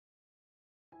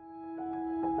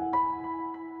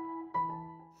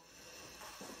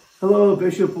Hello,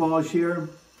 Bishop Walsh here.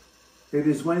 It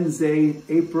is Wednesday,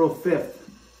 April 5th,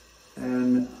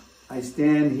 and I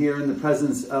stand here in the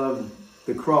presence of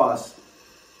the cross.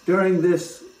 During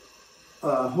this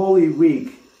Holy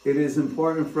Week, it is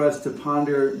important for us to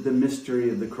ponder the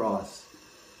mystery of the cross.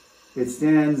 It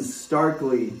stands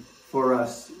starkly for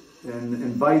us and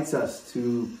invites us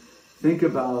to think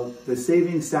about the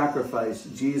saving sacrifice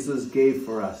Jesus gave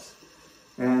for us,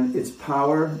 and its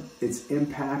power, its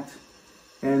impact,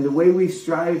 and the way we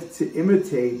strive to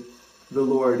imitate the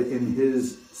Lord in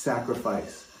his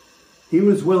sacrifice. He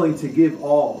was willing to give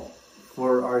all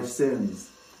for our sins,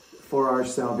 for our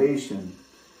salvation.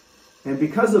 And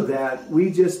because of that, we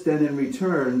just then in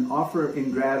return offer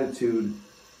in gratitude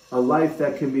a life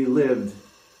that can be lived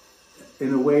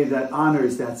in a way that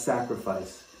honors that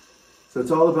sacrifice. So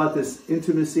it's all about this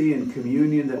intimacy and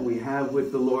communion that we have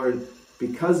with the Lord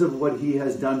because of what he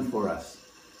has done for us.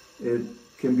 It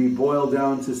can be boiled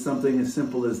down to something as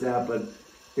simple as that, but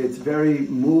it's very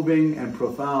moving and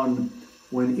profound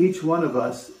when each one of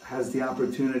us has the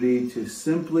opportunity to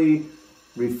simply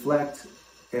reflect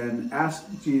and ask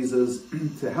Jesus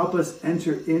to help us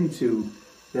enter into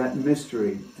that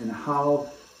mystery and how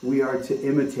we are to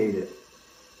imitate it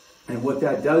and what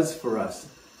that does for us,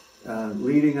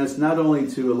 leading us not only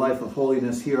to a life of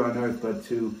holiness here on earth, but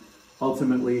to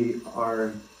ultimately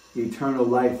our eternal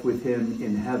life with him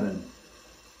in heaven.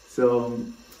 So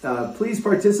please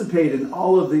participate in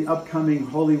all of the upcoming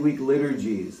Holy Week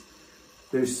liturgies.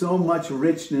 There's so much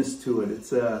richness to it.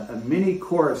 It's a mini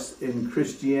course in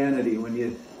Christianity when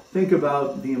you think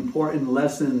about the important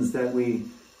lessons that we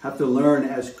have to learn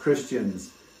as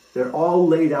Christians. They're all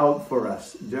laid out for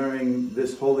us during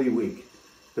this Holy Week.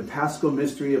 The Paschal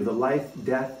mystery of the life,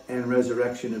 death, and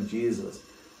resurrection of Jesus.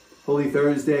 Holy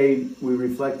Thursday, we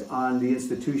reflect on the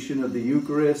institution of the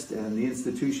Eucharist and the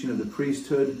institution of the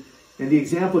priesthood and the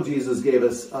example Jesus gave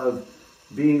us of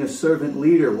being a servant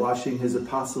leader, washing his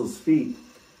apostles' feet.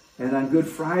 And on Good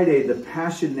Friday, the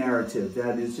Passion narrative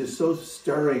that is just so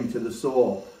stirring to the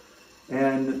soul.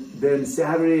 And then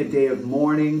Saturday, a day of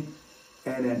mourning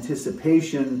and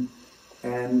anticipation,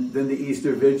 and then the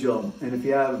Easter Vigil. And if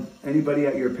you have anybody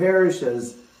at your parish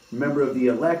as a member of the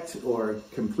elect or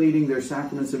completing their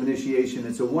sacraments of initiation,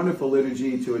 it's a wonderful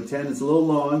liturgy to attend. It's a little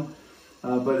long,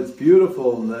 but it's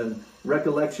beautiful. And the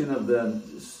recollection of the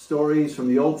stories from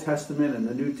the Old Testament and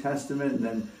the New Testament, and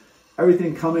then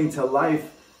everything coming to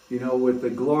life, you know, with the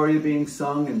Gloria being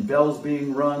sung and bells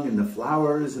being rung and the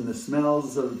flowers and the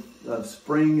smells of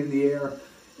spring in the air,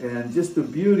 and just the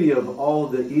beauty of all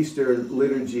of the Easter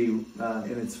liturgy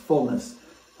in its fullness.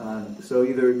 So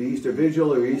either the Easter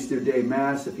Vigil or Easter Day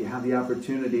Mass, if you have the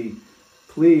opportunity,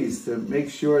 please to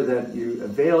make sure that you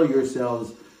avail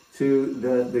yourselves to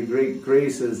the great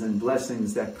graces and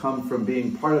blessings that come from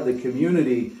being part of the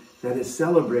community that is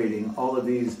celebrating all of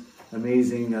these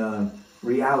amazing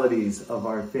realities of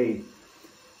our faith.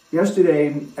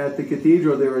 Yesterday at the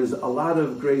cathedral, there was a lot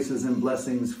of graces and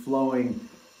blessings flowing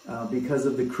because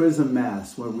of the Chrism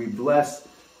Mass, where we bless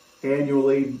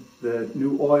annually the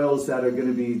new oils that are going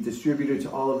to be distributed to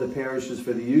all of the parishes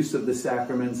for the use of the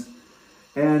sacraments.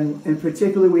 And in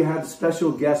particular, we have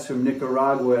special guests from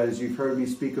Nicaragua, as you've heard me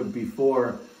speak of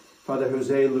before. Father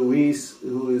Jose Luis,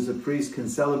 who is a priest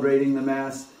celebrating the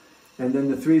Mass, and then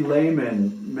the three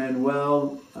laymen,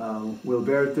 Manuel,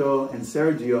 Wilberto, and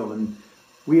Sergio. And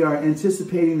we are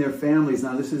anticipating their families.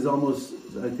 Now, this is almost,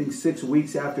 I think, 6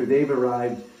 weeks after they've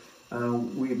arrived.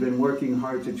 We've been working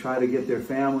hard to try to get their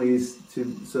families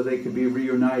so they can be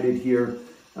reunited here,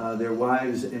 their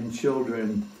wives and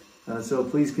children. So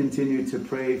please continue to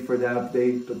pray for that.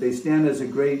 But they stand as a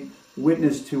great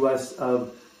witness to us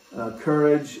of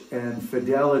courage and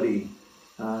fidelity.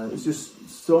 It's just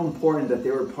so important that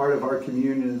they were part of our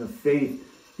communion of faith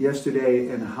yesterday,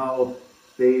 and how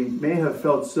they may have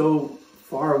felt so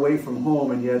far away from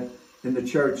home, and yet in the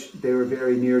church they were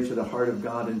very near to the heart of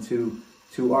God and to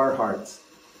our hearts.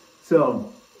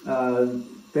 So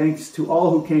thanks to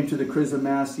all who came to the Chrism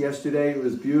Mass yesterday. It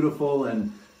was beautiful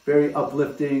and very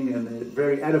uplifting and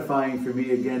very edifying for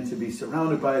me again to be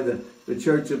surrounded by the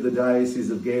Church of the Diocese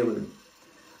of Gaylord.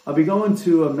 I'll be going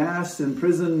to a Mass in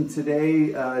prison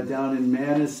today down in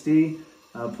Manistee.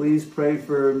 Please pray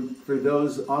for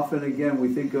those. Often, again,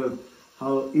 we think of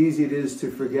how easy it is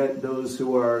to forget those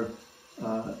who are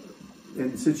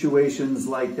in situations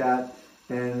like that,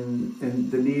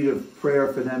 and the need of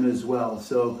prayer for them as well.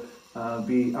 So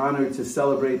be honored to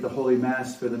celebrate the Holy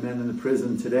Mass for the men in the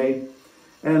prison today.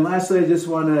 And lastly, I just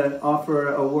want to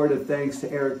offer a word of thanks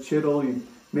to Erick Chittle. You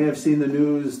may have seen the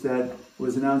news that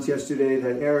was announced yesterday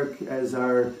that Erick, as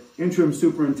our Interim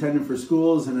Superintendent for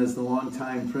Schools and as the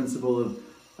longtime principal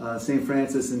St.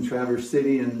 Francis in Traverse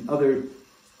City, and other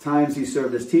times he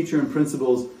served as teacher and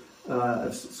principals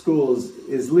of schools,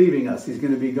 is leaving us. He's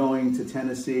going to be going to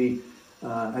Tennessee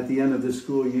at the end of the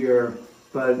school year.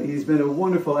 But he's been a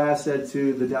wonderful asset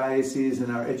to the diocese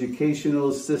and our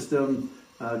educational system,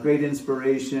 great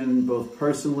inspiration, both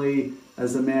personally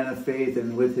as a man of faith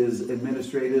and with his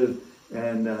administrative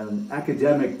and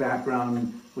academic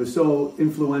background, was so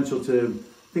influential to,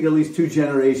 I think, at least 2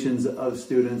 generations of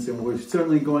students. And we're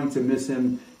certainly going to miss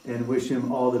him and wish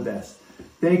him all the best.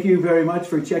 Thank you very much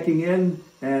for checking in,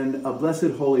 and a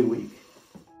blessed Holy Week.